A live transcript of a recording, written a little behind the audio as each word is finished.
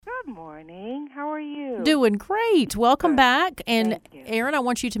morning. How are you? Doing great. Welcome back. And Thank you. Aaron, I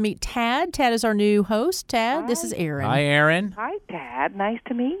want you to meet Tad. Tad is our new host. Tad, this is Aaron. Hi, Aaron. Hi, Dad. Nice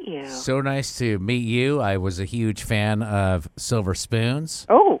to meet you. So nice to meet you. I was a huge fan of Silver Spoons.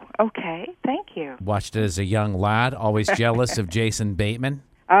 Oh, okay. Thank you. Watched it as a young lad. Always jealous of Jason Bateman.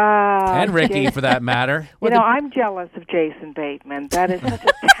 And Ricky, for that matter. I'm jealous of Jason Bateman. That is such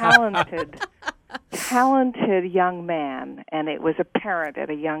a talented young man, and it was apparent at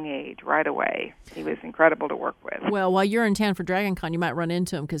a young age right away. He was incredible to work with. Well, while you're in town for DragonCon, you might run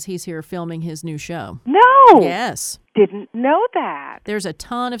into him because he's here filming his new show. No! Yes. Didn't know that. There's a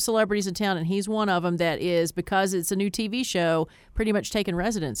ton of celebrities in town, and he's one of them that is, because it's a new TV show, pretty much taking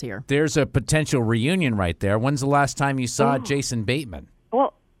residence here. There's a potential reunion right there. When's the last time you saw Jason Bateman?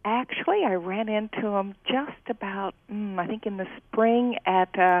 Well, actually, I ran into him just about, I think in the spring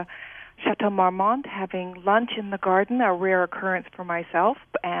at Chateau Marmont, having lunch in the garden, a rare occurrence for myself,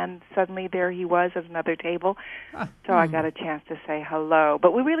 and suddenly there he was at another table. So I got a chance to say hello.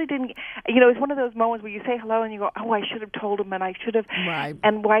 But we really didn't, it's one of those moments where you say hello and you go, oh, I should have told him, and I should have, Right.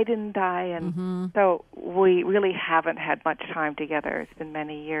 and why didn't I? And so we really haven't had much time together. It's been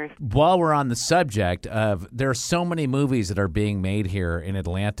many years. While we're on the subject of, there are so many movies that are being made here in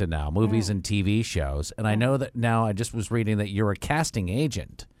Atlanta now, movies and TV shows, and I know that now, I just was reading that you're a casting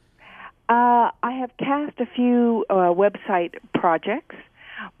agent. I have cast a few website projects,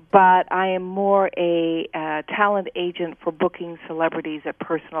 but I am more a talent agent for booking celebrities at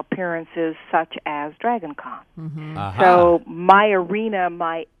personal appearances such as DragonCon. So my arena,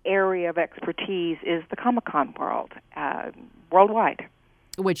 my area of expertise is the Comic-Con world, worldwide.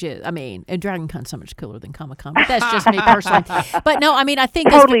 Which is, and DragonCon's so much cooler than Comic-Con, but that's just me personally. But no, I think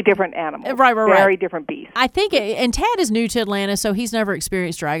totally different animals. Right. Very different beasts. I think, and Tad is new to Atlanta, so he's never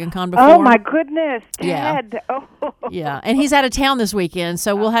experienced DragonCon before. Oh, my goodness, Yeah. Ted. Oh. Yeah, and he's out of town this weekend,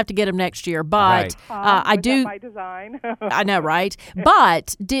 so we'll have to get him next year. But Right. I Was do. that by design? I know, right?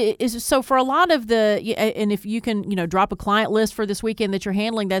 But so for a lot of and if you can, drop a client list for this weekend that you're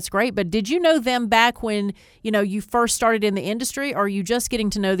handling, that's great. But did you know them back when, you first started in the industry, or are you just getting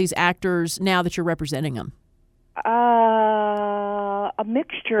to know these actors now that you're representing them? A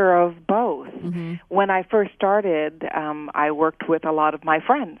mixture of both. When I first started, I worked with a lot of my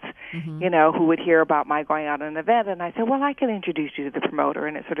friends, who would hear about my going out on an event, and I said, well, I can introduce you to the promoter,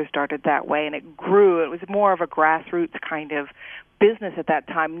 and it sort of started that way, and it grew. It was more of a grassroots kind of business at that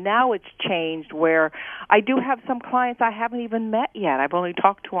time. Now it's changed where I do have some clients I haven't even met yet. I've only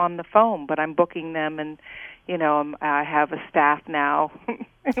talked to on the phone, but I'm booking them, and I have a staff now.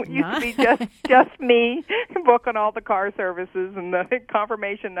 It used to be just me booking all the car services and the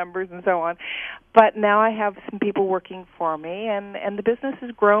confirmation numbers and so on. But now I have some people working for me, and the business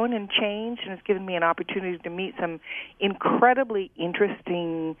has grown and changed, and it's given me an opportunity to meet some incredibly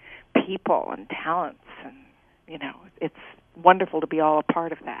interesting people and talents. And, it's wonderful to be all a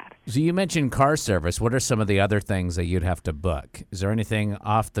part of that. So you mentioned car service. What are some of the other things that you'd have to book? Is there anything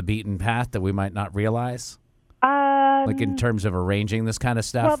off the beaten path that we might not realize? Like in terms of arranging this kind of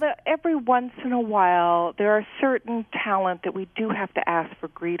stuff? Well, every once in a while, there are certain talent that we do have to ask for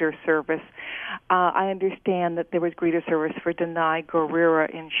greeter service. I understand that there was greeter service for Denai Guerrera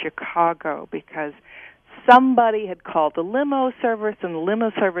in Chicago because somebody had called the limo service, and the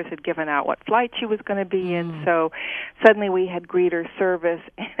limo service had given out what flight she was going to be in. So suddenly we had greeter service,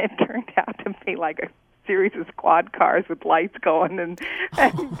 and it turned out to be like a series of squad cars with lights going, and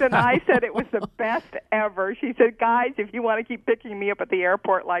Denai said it was the best ever. She said, guys, if you want to keep picking me up at the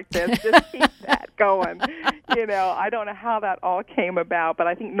airport like this, just keep that going. I don't know how that all came about, but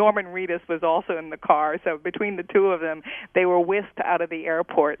I think Norman Reedus was also in the car, so between the two of them, they were whisked out of the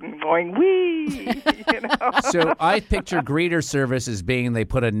airport and going, wee! So I picture greeter service as being they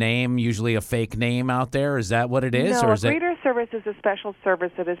put a name, usually a fake name out there. Is that what it is? No, or is greeter service is a special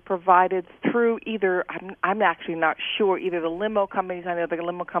service that is provided through either, I'm actually not sure, either the limo companies, I know the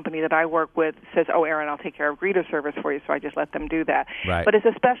limo company that I work with says, oh, Aaron, I'll take care of greeter service for you, so I just let them do that. Right. But it's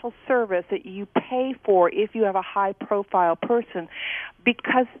a special service that you pay for if you have a high-profile person,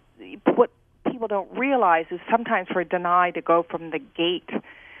 because what people don't realize is sometimes for Denai to go from the gate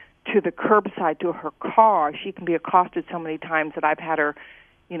to the curbside to her car, she can be accosted so many times that I've had her,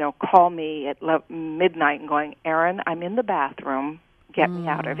 call me at midnight and going, Aaron, I'm in the bathroom, get me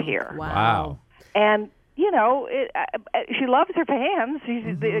out of here. Wow. And, she loves her fans. She's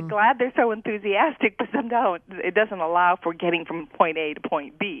glad they're so enthusiastic, but sometimes it doesn't allow for getting from point A to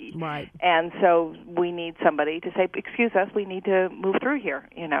point B. Right. And so we need somebody to say, excuse us, we need to move through here,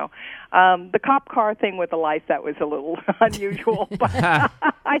 The cop car thing with the lights, that was a little unusual, but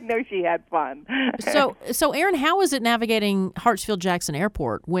I know she had fun. So Erin, how is it navigating Hartsfield-Jackson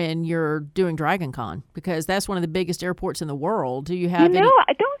Airport when you're doing Dragon Con? Because that's one of the biggest airports in the world. Do you have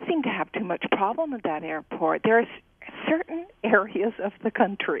I don't seem to have too much problem at that airport. There's certain areas of the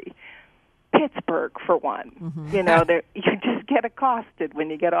country, Pittsburgh for one, you just get accosted when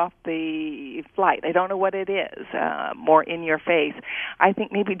you get off the flight. I don't know what it is, more in your face. I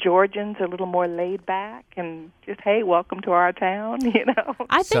think maybe Georgians are a little more laid back and just, hey, welcome to our town,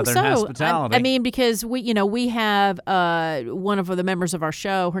 I think Southern so. hospitality. I mean, because we have one of the members of our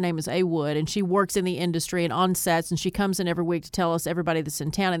show, her name is A. Wood, and she works in the industry and on sets, and she comes in every week to tell us everybody that's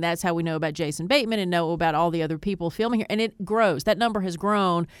in town, and that's how we know about Jason Bateman and know about all the other people filming here. And it grows. That number has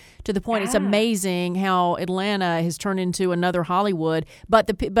grown to the point it's amazing how Atlanta has turned into another Hollywood, but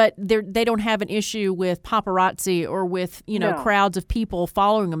they don't have an issue with paparazzi or with crowds of people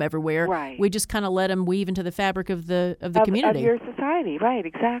following them everywhere. Right. We just kind of let them weave into the fabric of the community of your society. Right,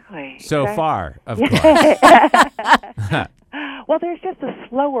 exactly. So far, of course. Well, there's just a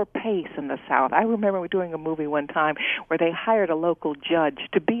slower pace in the South. I remember doing a movie one time where they hired a local judge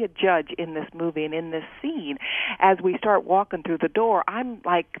to be a judge in this movie and in this scene. As we start walking through the door, I'm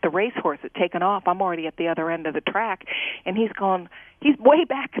like the racehorse that's taken off. I'm already at the other end of the track, and he's way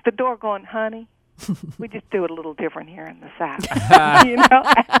back at the door going, honey, we just do it a little different here in the South,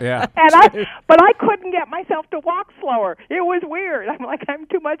 Yeah. But I couldn't get myself to walk slower. It was weird. I'm like, I'm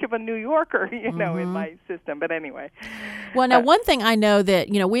too much of a New Yorker, in my system. But anyway. Well, now one thing I know that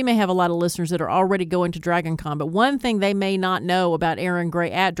we may have a lot of listeners that are already going to Dragon Con, but one thing they may not know about Erin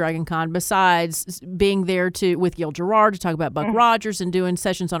Gray at Dragon Con, besides being there with Gil Gerard to talk about Buck Rogers and doing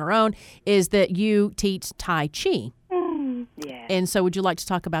sessions on her own, is that you teach Tai Chi. Yeah. And so, would you like to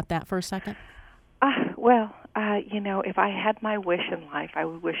talk about that for a second? If I had my wish in life, I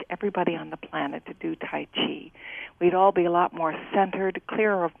would wish everybody on the planet to do Tai Chi. We'd all be a lot more centered,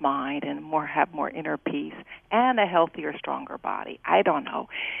 clearer of mind, and have more inner peace and a healthier, stronger body. I don't know.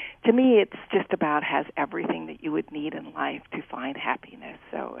 To me, it's just about has everything that you would need in life to find happiness.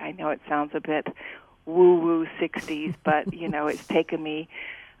 So I know it sounds a bit woo-woo 60s, but, it's taken me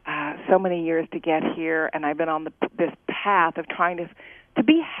so many years to get here, and I've been on this path of trying to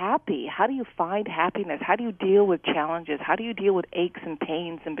be happy. How do you find happiness? How do you deal with challenges? How do you deal with aches and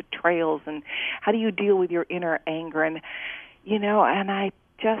pains and betrayals? And how do you deal with your inner anger? And, and I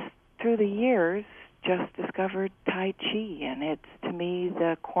just, through the years, just discovered Tai Chi, and it's, to me,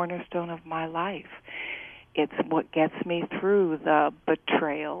 the cornerstone of my life. It's what gets me through the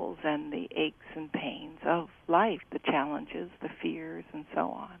betrayals and the aches and pains of life, the challenges, the fears, and so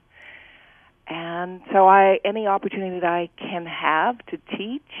on. And so any opportunity that I can have to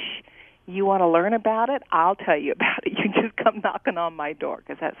teach, you want to learn about it, I'll tell you about it. You just come knocking on my door,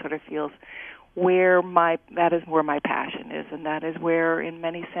 because that sort of feels that is where my passion is, and that is where, in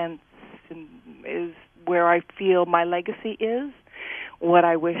many sense, is where I feel my legacy is. What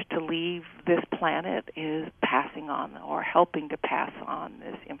I wish to leave this planet is passing on or helping to pass on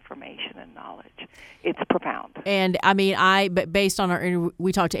this information and knowledge. It's profound. And I mean, based on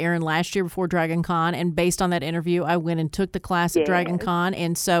we talked to Erin last year before Dragon Con, and based on that interview, I went and took the class at Dragon Con.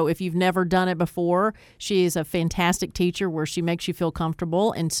 And so if you've never done it before, she is a fantastic teacher where she makes you feel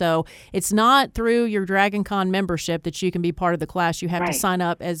comfortable. And so it's not through your Dragon Con membership that you can be part of the class. You have to sign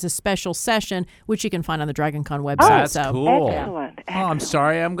up as a special session, which you can find on the Dragon Con website. That's cool. Excellent. Oh, I'm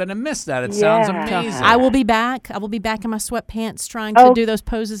sorry, I'm going to miss that. It sounds amazing. I will be back. I will be back in my sweatpants trying to do those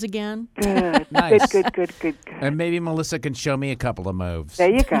poses again. Good. Nice. Good. And maybe Melissa can show me a couple of moves.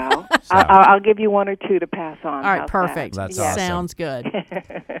 There you go. I'll give you one or two to pass on. All right, perfect. That's awesome. Sounds good.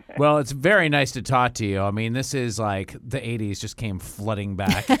 Well, it's very nice to talk to you. I mean, this is like the 80s just came flooding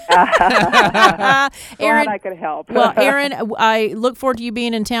back. Erin, I could help. Well, Erin, I look forward to you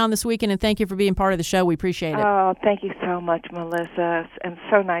being in town this weekend, and thank you for being part of the show. We appreciate it. Oh, thank you so much, Melissa, and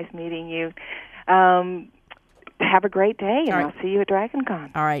so nice meeting you. Have a great day, and I'll see you at Dragon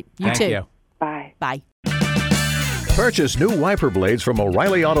Con. All right, you Thank too. you. Bye. Bye. Purchase new wiper blades from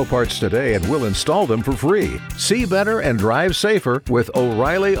O'Reilly Auto Parts today and we'll install them for free. See better and drive safer with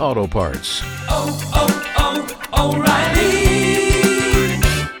O'Reilly Auto Parts.